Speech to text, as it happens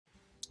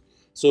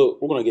So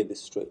we're gonna get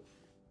this straight.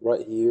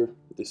 Right here,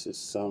 this is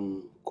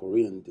some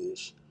Korean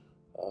dish.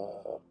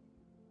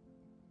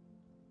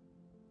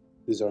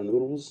 These are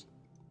noodles,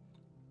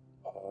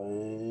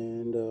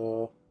 and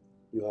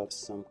you have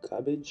some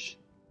cabbage,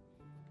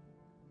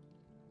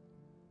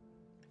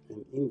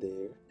 and in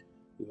there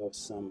you have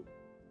some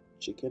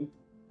chicken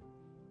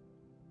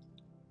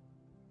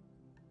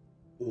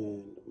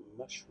and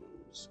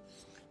mushrooms.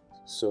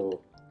 So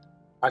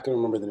I can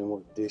remember the name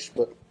of the dish,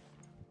 but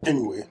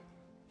anyway,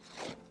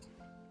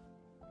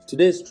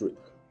 today's trip.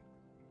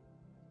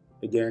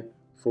 Again,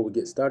 before we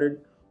get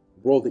started,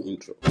 roll the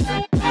intro.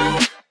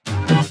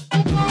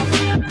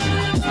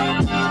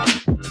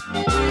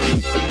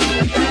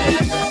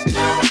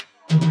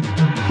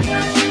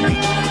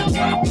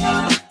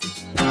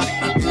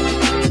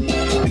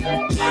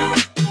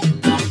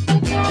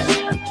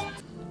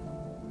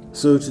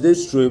 So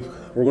today's trip,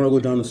 we're gonna go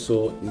down to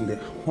Seoul in the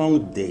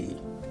Hong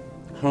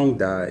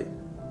Dae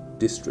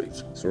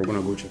district. So we're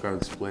gonna go check out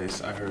this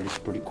place. I heard it's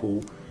pretty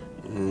cool,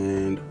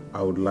 and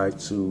I would like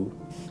to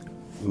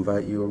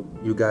invite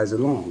you guys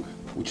along,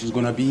 which is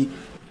gonna be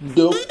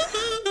dope.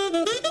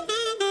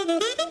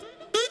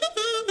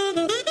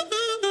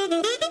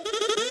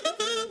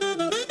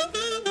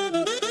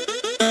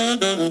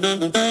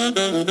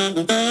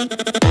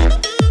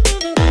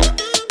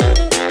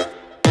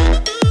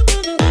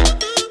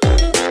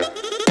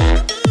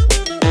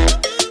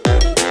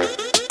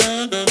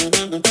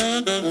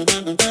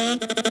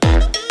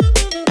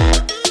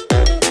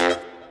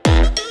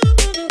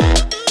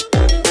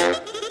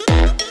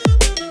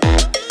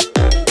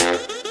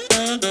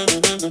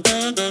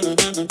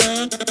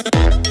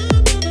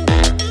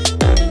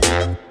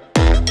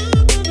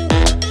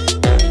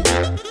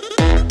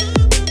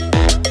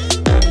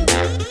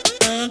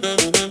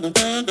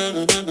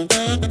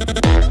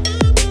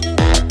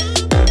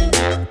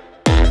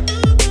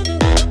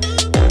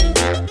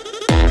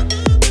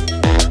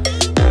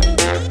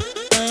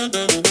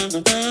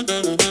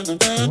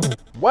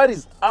 What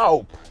is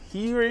up?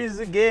 Here is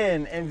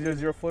again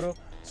M00 photo.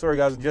 Sorry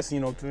guys, just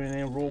tuning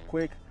in real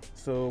quick.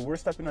 So we're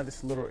stopping at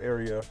this little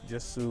area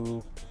just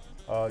to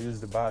use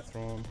the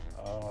bathroom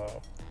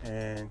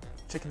and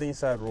check the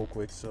inside real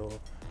quick. So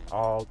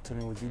I'll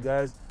tune in with you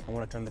guys. I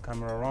want to turn the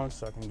camera around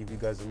so I can give you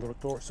guys a little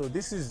tour. So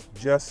this is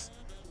just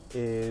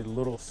a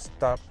little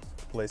stop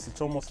place.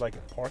 It's almost like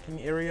a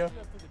parking area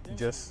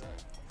just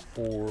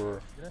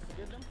for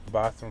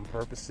bathroom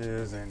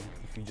purposes, and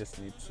if you just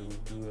need to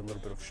do a little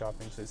bit of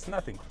shopping. So it's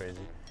nothing crazy.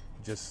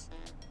 Just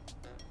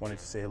wanted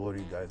to say hello to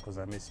you guys because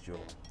I missed you.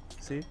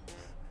 See,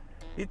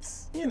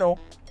 it's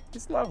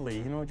it's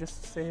lovely,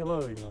 just to say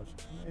hello.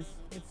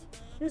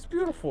 It's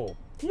beautiful.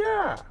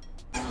 Yeah.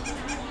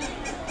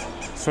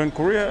 So in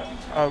Korea,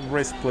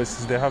 race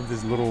places, they have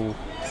these little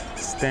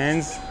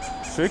stands,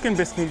 so you can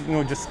basically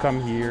just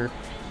come here,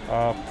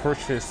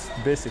 purchase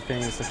basic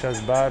things such as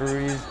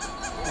batteries.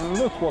 And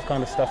look what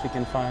kind of stuff you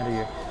can find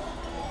here.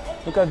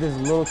 Look at these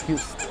little cute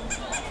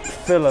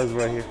fellas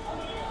right here.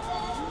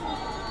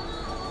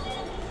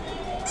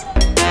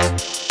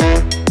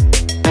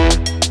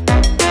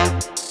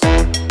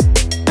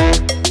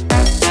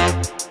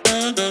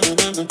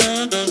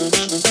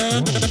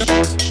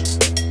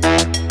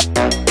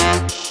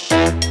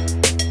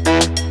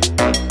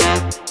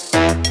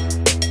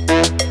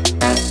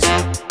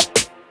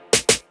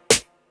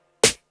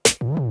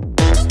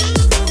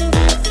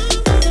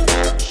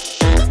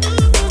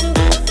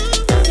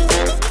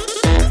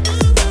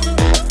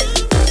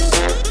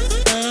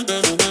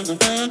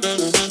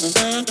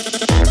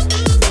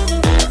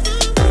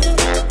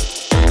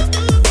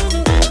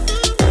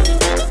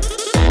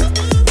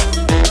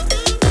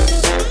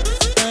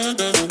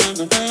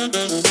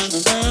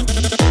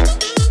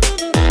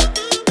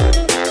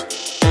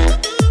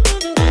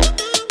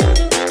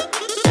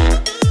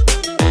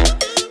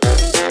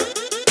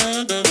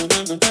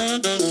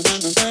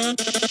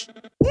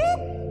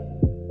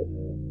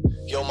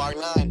 Yo, Mark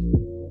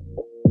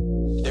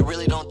 9, they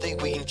really don't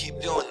think we can keep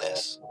doing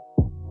this.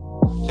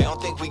 They don't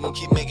think we can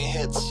keep making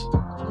hits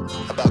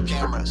about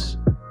cameras.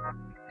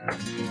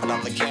 But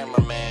I'm the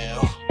cameraman.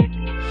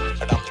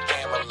 But I'm the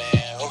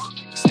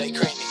cameraman. Stay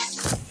creamy.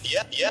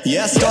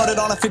 Yeah, I started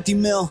on a 50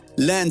 mil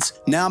lens.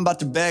 Now I'm about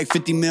to bag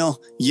 50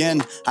 mil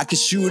yen. I can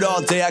shoot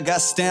all day, I got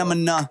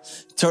stamina.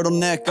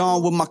 Turtleneck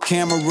on with my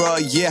camera,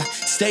 yeah.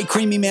 Stay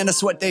creamy, man,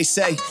 that's what they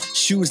say.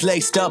 Shoes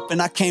laced up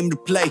and I came to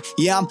play.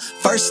 Yeah, I'm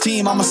first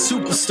team, I'm a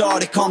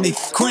superstar. They call me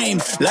Cream,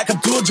 like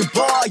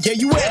Abdul-Jabbar. Yeah,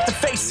 you had to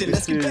face it.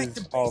 Let's get back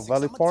to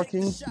Valley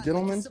Parking,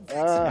 gentlemen.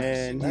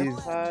 And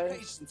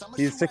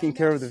he's taking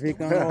care of the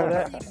vehicle and all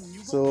that.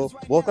 So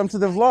welcome to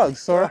the vlog,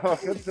 sir.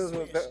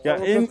 Yeah,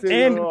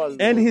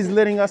 and he's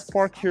letting us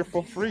park here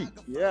for free.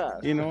 Yeah.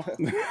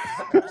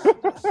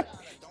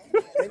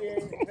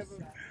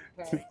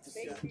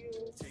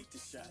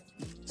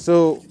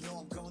 So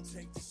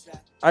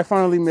I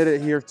finally made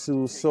it here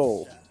to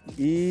Seoul.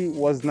 It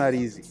was not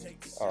easy.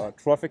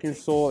 Traffic in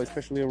Seoul,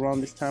 especially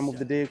around this time of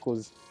the day,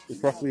 because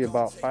it's roughly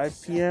about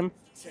 5 p.m.,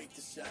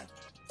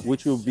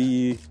 which will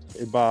be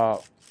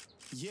about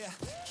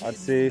I'd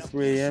say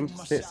 3 a.m.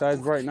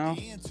 stateside right now.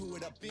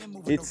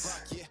 It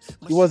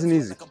wasn't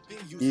easy.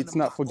 It's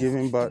not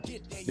forgiving, but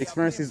the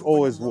experience is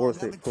always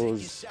worth it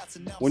because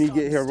when you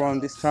get here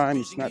around this time,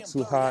 it's not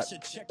too hot.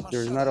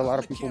 There's not a lot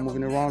of people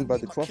moving around,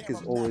 but the traffic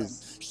is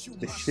always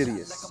the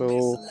shittiest.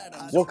 So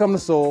welcome to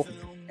Seoul,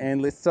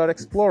 and let's start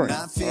exploring.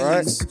 All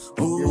right.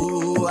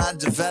 Ooh, I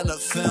develop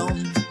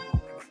film.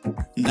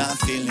 Not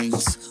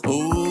feelings.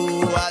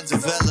 Ooh, I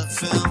develop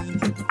film.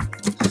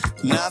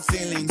 Not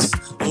feelings.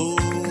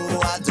 Ooh,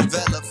 I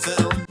develop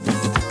film.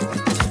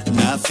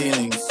 Not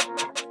feelings.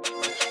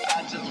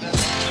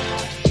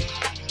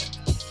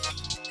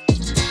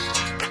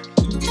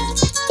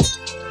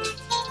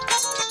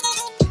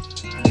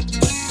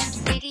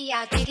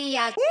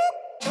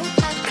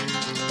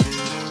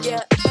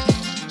 Yeah.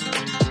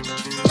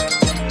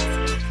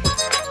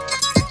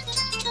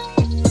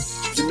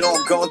 You know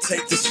I'm gonna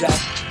take the shot,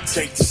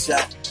 take the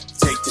shot,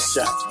 take the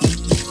shot.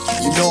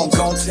 You know I'm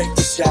gonna take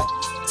the shot,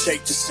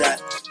 take the shot,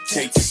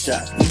 take the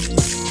shot.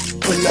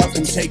 Pull up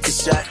and take the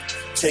shot,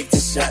 take the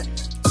shot,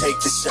 take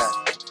the shot.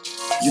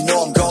 You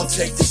know I'm gonna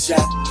take the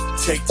shot,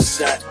 take the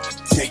shot,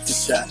 take the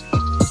shot.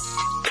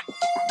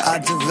 I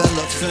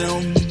develop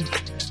film,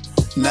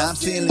 not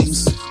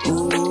feelings.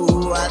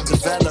 Ooh, I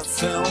develop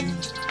film,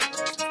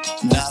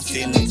 not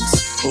feelings.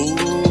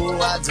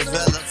 Ooh, I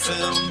develop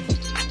film,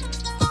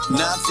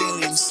 not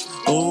feelings.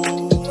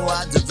 Ooh,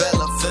 I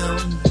develop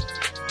film,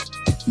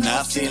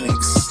 not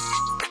feelings.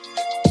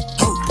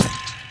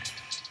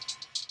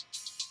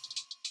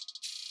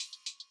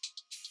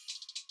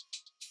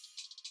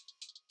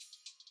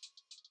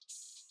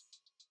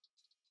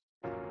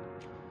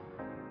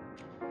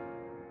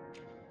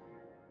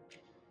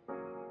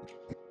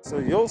 So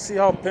you'll see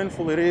how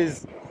painful it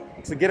is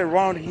to get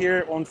around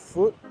here on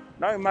foot.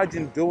 Now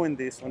imagine doing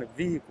this on a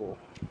vehicle.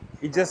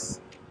 It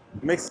just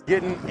makes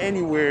getting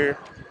anywhere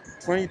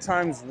 20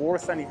 times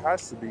worse than it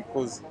has to be,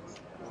 because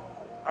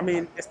I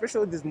mean,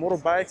 especially these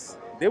motorbikes,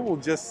 they will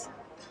just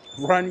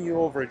run you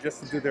over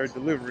just to do their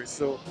delivery.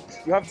 So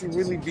you have to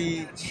really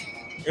be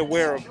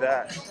aware of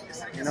that,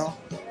 you know.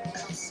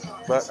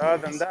 But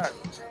other than that,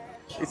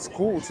 it's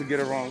cool to get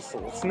around. So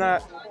it's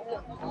not,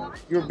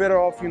 you're better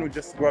off, you know,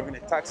 just grabbing a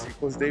taxi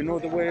because they know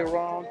the way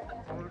around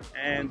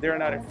and they're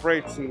not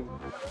afraid to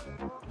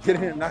get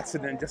in an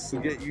accident just to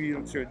get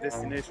you to your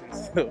destination.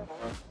 So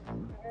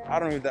I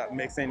don't know if that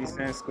makes any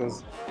sense,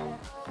 because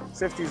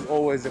safety is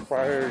always a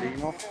priority, you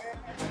know.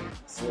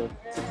 So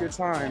take your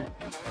time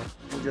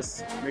and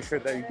just make sure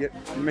that you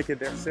make it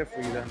there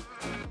safely. Then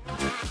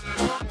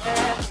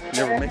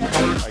never make it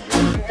home, I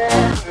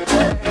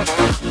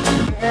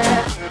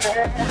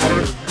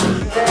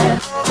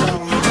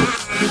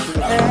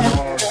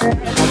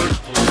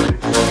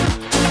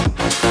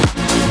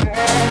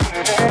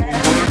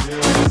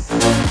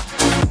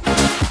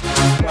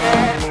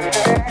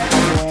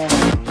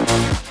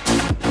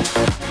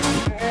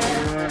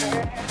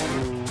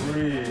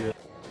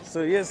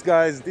So yes,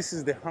 guys, this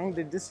is the Hong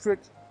Dae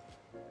district,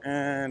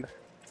 and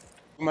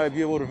you might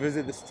be able to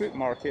visit the street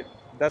market.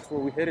 That's where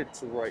we're headed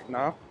to right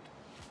now,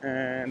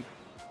 and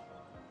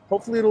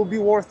hopefully it'll be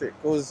worth it,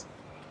 because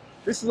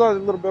this is a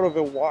little bit of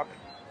a walk.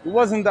 It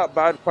wasn't that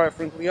bad, quite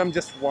frankly. I'm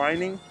just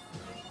whining,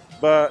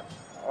 but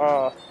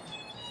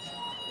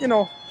you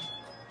know,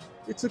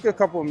 it took a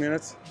couple of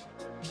minutes.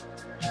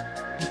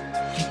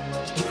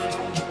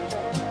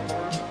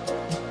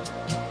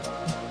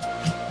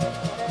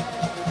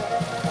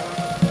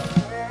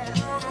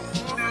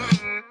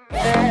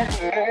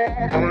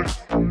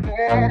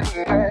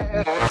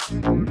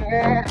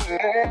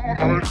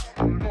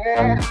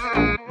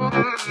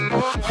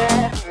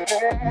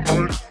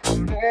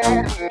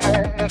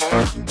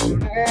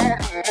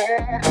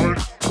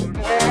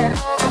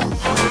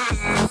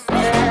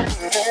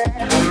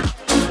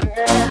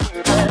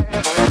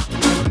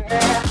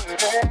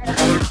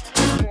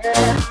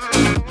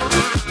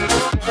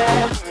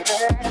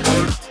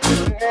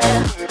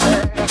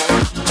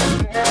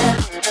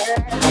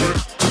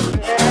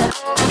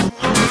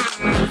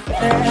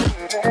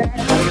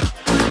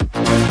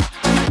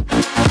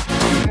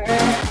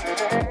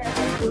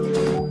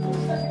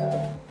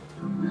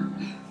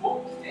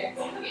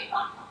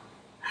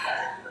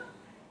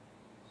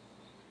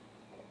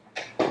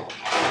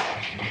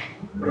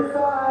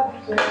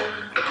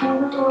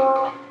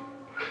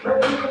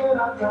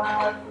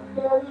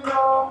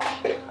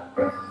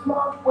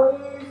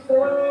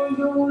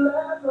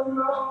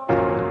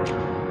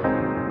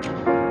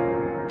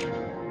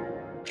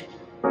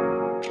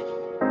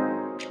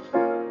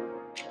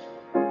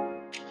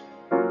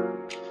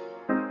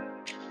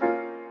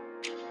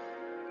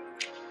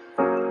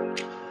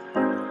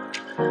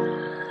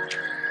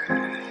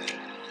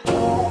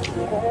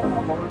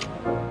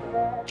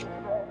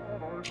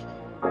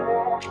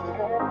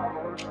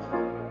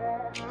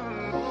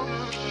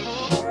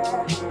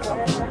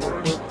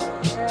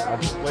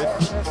 This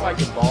place is like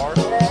a bar.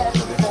 So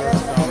they serve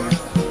some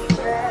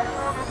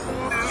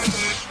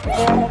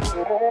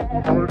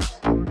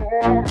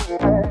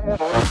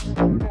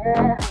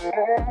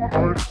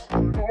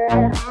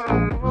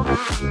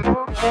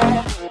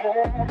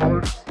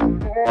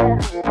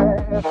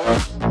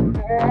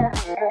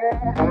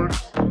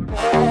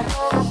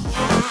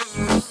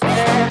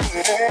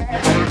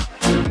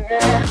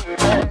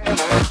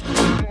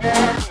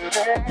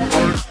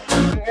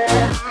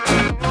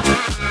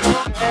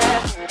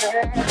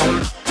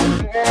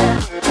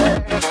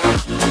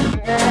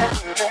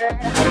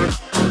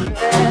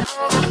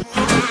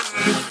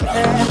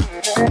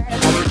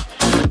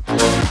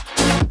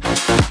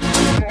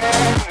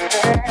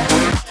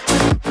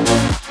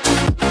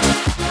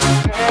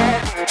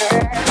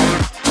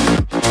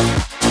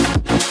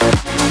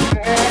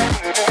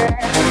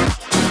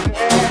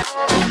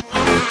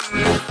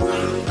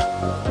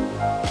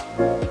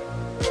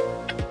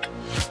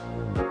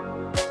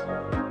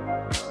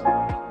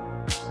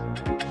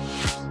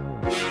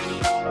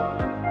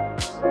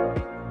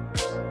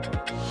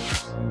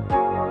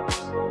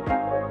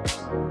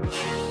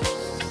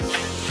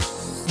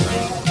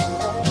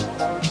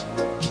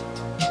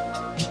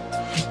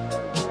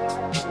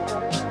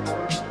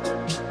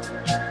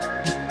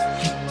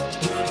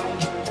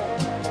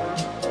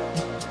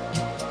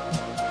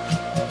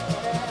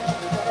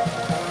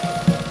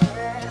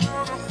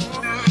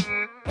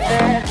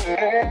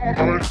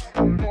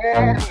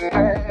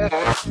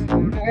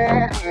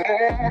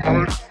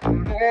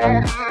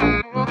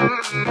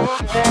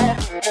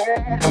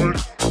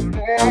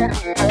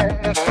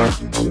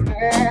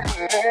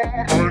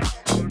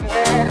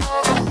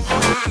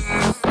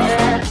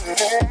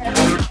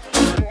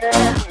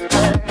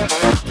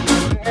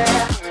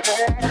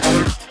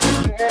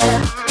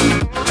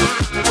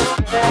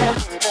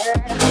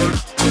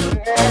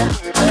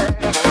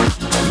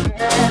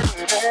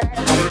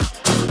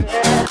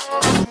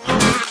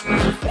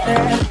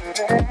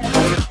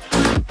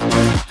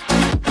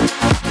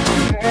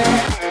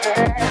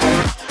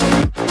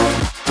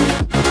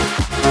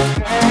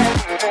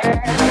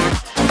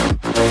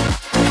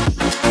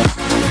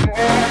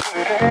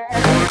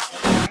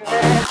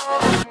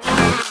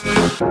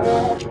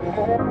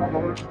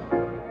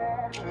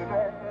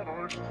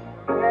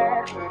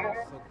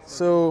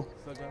So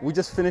we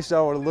just finished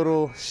our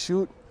little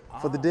shoot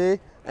for the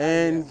day,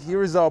 and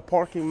here is our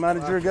parking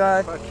manager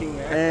guy,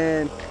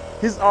 and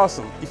he's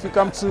awesome. If you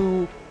come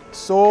to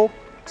Seoul,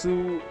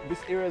 to this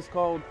area is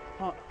called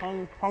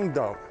Hong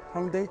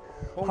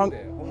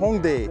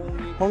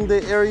Dae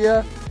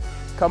area,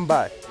 come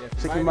by,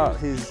 check him out.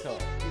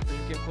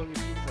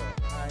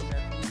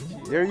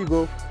 There you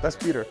go, that's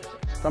Peter.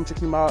 Come check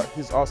him out,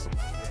 he's awesome.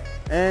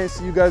 And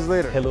see you guys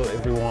later. Hello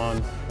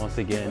everyone. Once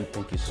again,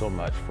 thank you so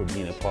much for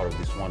being a part of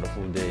this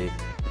wonderful day.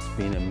 It's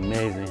been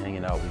amazing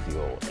hanging out with you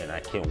all, and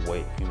I can't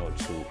wait,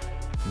 to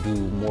do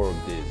more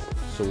of this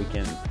so we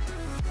can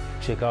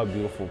check out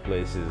beautiful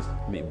places,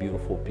 meet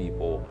beautiful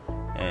people,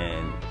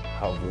 and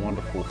have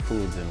wonderful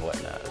foods and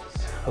whatnot.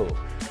 So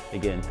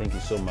again, thank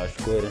you so much.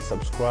 Go ahead and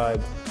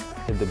subscribe,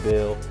 hit the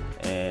bell,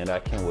 and I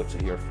can't wait to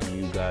hear from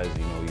you guys.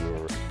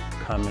 Your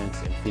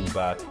comments and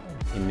feedback,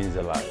 it means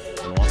a lot.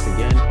 And once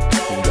again,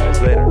 see you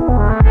guys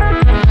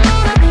later.